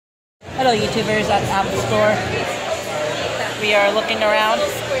Hello YouTubers at Apple Store. We are looking around.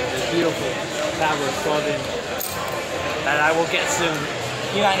 Beautiful tablet 12-inch that I will get soon.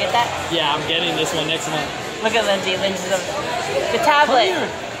 You wanna get that? Yeah, I'm getting this one next month. Look at Lindsay. Lindsay's the tablet.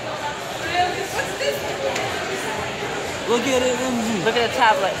 Look at it, Lindsay. Look at the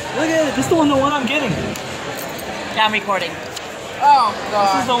tablet. Look at it. This is the one I'm getting. Yeah, I'm recording. Oh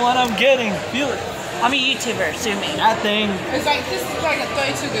god. This is the one I'm getting. Feel it. I'm a YouTuber. Sue me. That thing. It's like this is like a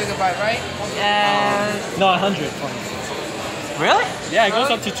 32 gigabyte, right? No, 100. Really? Yeah, it goes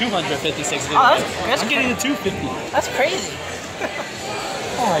up to 256 gigabytes. Oh, that's I'm getting the 250. That's crazy.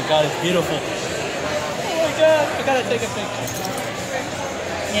 Oh my god, it's beautiful. Oh my god, I gotta take a picture.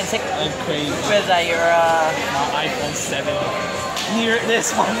 Yeah, take. I'm crazy. What is that? Your My iPhone 7. Near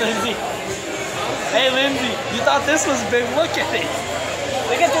this one, Lindsay. Hey, Lindsay, you thought this was big? Look at it.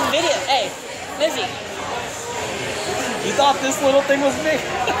 Look at this video. Hey, Lindsay. You thought this little thing was big?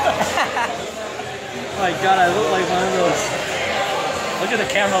 Oh my god, I look like one of those. Look at the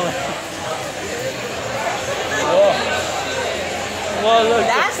camera. Oh. Whoa, look.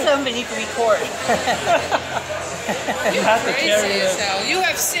 That's something you can record. You have to carry Crazy it. as hell. You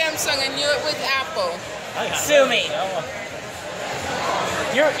have Samsung and you're with Apple. Sue me.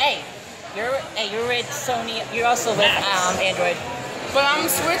 You're with Sony. You're also with Android. But I'm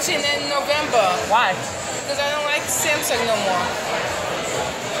switching in November Why? because I don't like Samsung no more.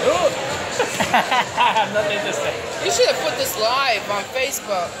 I have nothing to say. You should have put this live on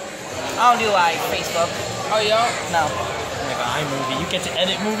Facebook. I don't do like Facebook. Oh, yeah? No. Like an iMovie. You get to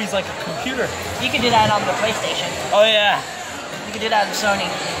edit movies like a computer. You can do that on the PlayStation. Oh yeah. You can do that on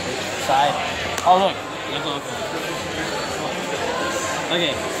Sony. Side. Oh look. Look.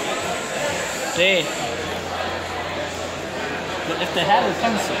 Okay. See. If they had a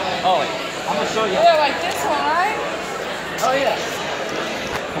pencil. Oh, I'm gonna show you. Yeah, like this one, right? Oh yeah.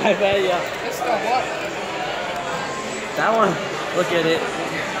 I bet yeah. It's gonna work. That one. Look at it.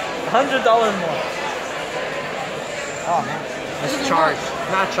 $100 more. Oh man. It's charged.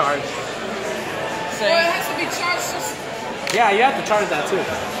 Not charged. Well, it has to be charged. Yeah, you have to charge that too.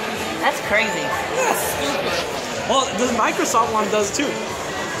 That's crazy. That's stupid. Well, the Microsoft one does too.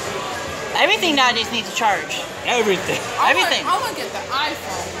 Everything nowadays needs a charge. Everything. Everything. I want to get the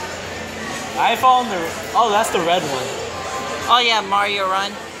iPhone. iPhone, oh, that's the red one. Oh yeah, Mario Run.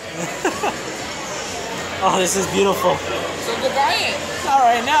 Oh, this is beautiful. So go buy it. All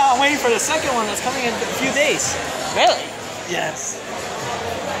right, now I'm waiting for the second one that's coming in a few days. Really? Yes.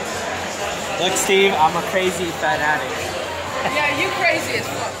 Look, Steve, I'm a crazy fanatic. Yeah, you crazy as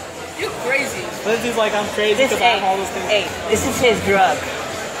fuck. You crazy. Lindsay's like, I'm crazy because I have all those things. Hey, this is his drug.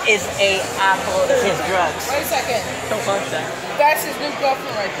 Is a Apple his drugs. Wait a second. Don't touch that. That's his new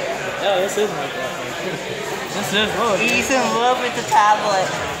girlfriend right there. Yeah, this is my girlfriend. This is, oh, He's in love with the tablet.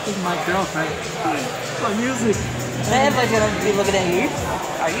 this is my girlfriend. My music. Man, everybody's gonna be looking at you.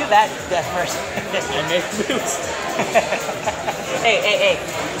 Are you that person? I make moves. Hey.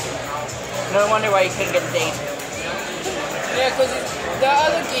 No wonder why you couldn't get a date. Yeah, because the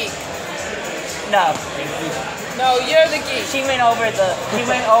other geek. No. No, you're the geek. She went over the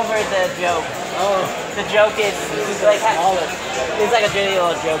joke. Oh. The joke is like it's like a dirty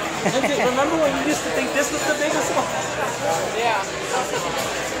little joke. Remember when you used to think this was the biggest one? Yeah.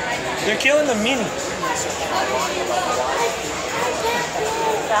 They're killing the mini.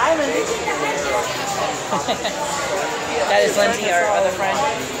 Diamond. That is Lindsay, our other friend.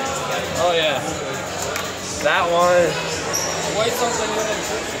 Oh yeah. That one. Wait something.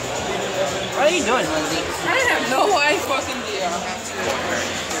 What are you doing, Lindsay? I have no fucking idea.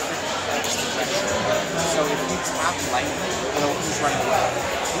 So if you tap lightly, it'll just run away.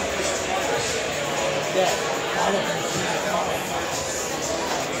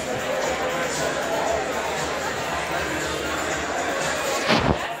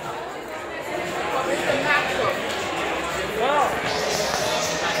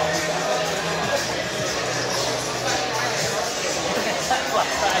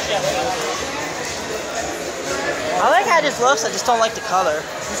 I like how it just looks, I just don't like the color.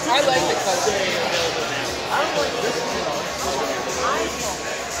 I like the color.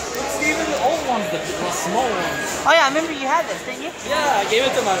 Even the old ones, the small ones. Oh yeah, I remember you had this, didn't you? Yeah, I gave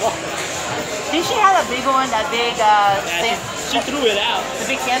it to my mom. Didn't she have a big one, that big, She threw it out. the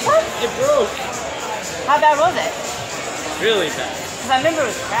big Samsung? It broke. How bad was it? Really bad. Because I remember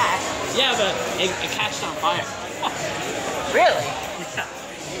it was cracked. Yeah, but it catched on fire. Really? Yeah.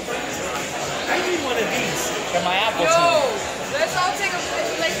 I need one of these for my Apple Yo, TV. let's all take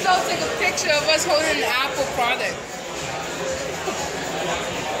a picture of us holding an Apple product.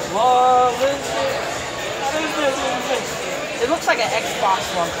 What is this? It looks like an Xbox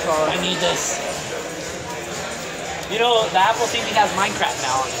One controller. I need this. You know, the Apple TV has Minecraft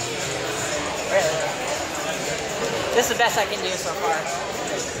now on it. Really? This is the best I can do so far.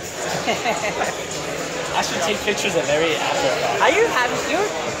 I should take pictures of every Apple product. Are you having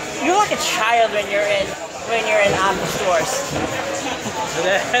you're like a child when you're in Apple stores.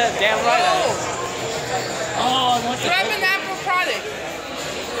 Damn right. Oh, no, Grab an Apple product.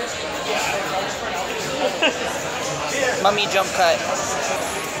 Mummy jump cut.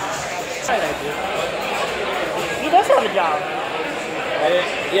 He does have a job.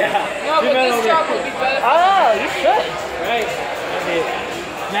 Yeah. No, but this job would be better. Oh, you should. Right. I mean,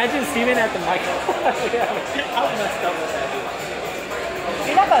 imagine Steven at the microphone. How messed up was that, dude?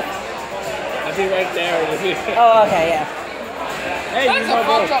 You're not a... I'd be right there. Oh, okay, yeah. Hey, That's you a my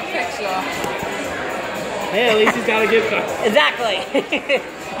fucked bro. up picture. Hey, at least he's got a gift card. Exactly.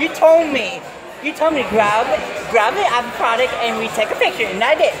 You told me. You told me grab the Apple product and we take a picture, and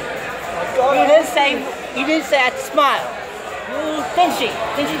I did. You didn't say I had to smile. Didn't she?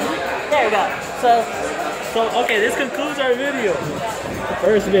 There we go. So okay, this concludes our video. The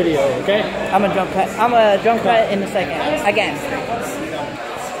first video, okay? I'm a jump cut in a second. Again.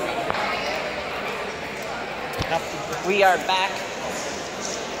 We are back.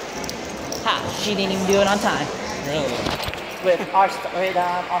 Ha! She didn't even do it on time. Really? With our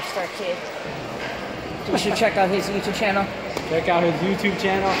star kid. You should check out his YouTube channel. Check out his YouTube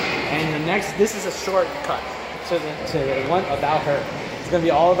channel. And the next, this is a shortcut to the one about her. It's gonna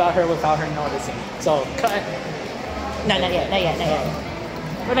be all about her without her noticing. So cut. No, not yet.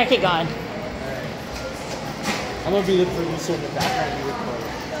 We're gonna keep going. I'm gonna be the producer in the background and record.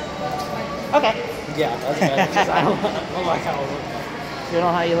 Okay. Yeah, that's better. Because I don't like how I look. You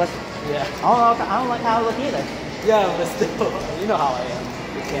don't know how you look? Yeah. I don't like how I look either. Yeah, but still, you know how I am.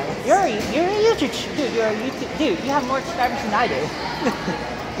 The camera. You're a YouTube dude. You're a YouTube dude. You have more subscribers than I do.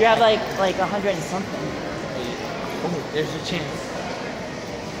 You have like 100 and something. Oh, there's your chance.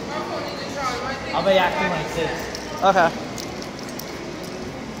 I'll be acting like this. Okay.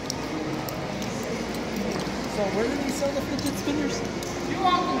 So where do they sell the fidget spinners? You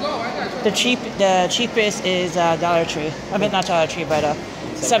all can go. I got you. The cheapest is Dollar Tree. I mean not Dollar Tree, but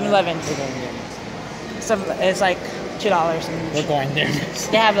 7-Eleven. It's like $2. We're going there next.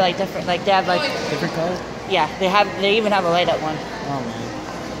 They have like different Different color? yeah. They even have a light up one. Oh man.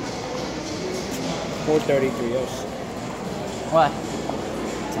 4:33. Oh. What?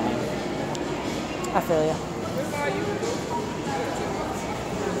 Time. I feel you.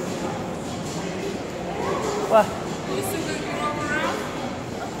 What?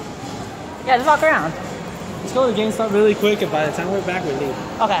 Yeah, just walk around. Let's go to GameStop really quick, and by the time we're back, we leave.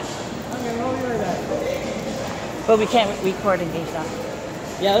 Okay. Okay, we'll be right back. But we can't record in GameStop.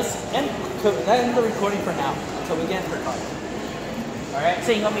 Yeah, let's end the recording for now until we get her car. All right.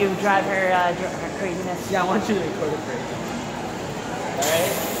 So you want me to drive her craziness? Yeah, I want you to record it crazy. All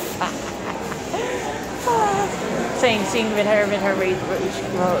right. Sing with her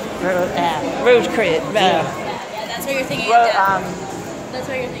Road Crit. Yeah, that's what you're thinking. That's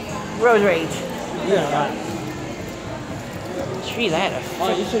what you're thinking. Road Rage. Yeah. Right. She's at it.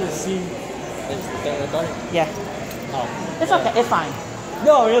 Oh, you should have seen the recording. Yeah. Oh. It's okay. It's fine.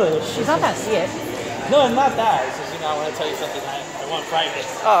 No, really. She's not gonna see it. No, it's not that. It's just, I want to tell you something I want private.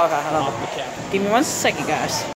 Oh, okay. Hold on. Off the camera. Give me 1 second, guys.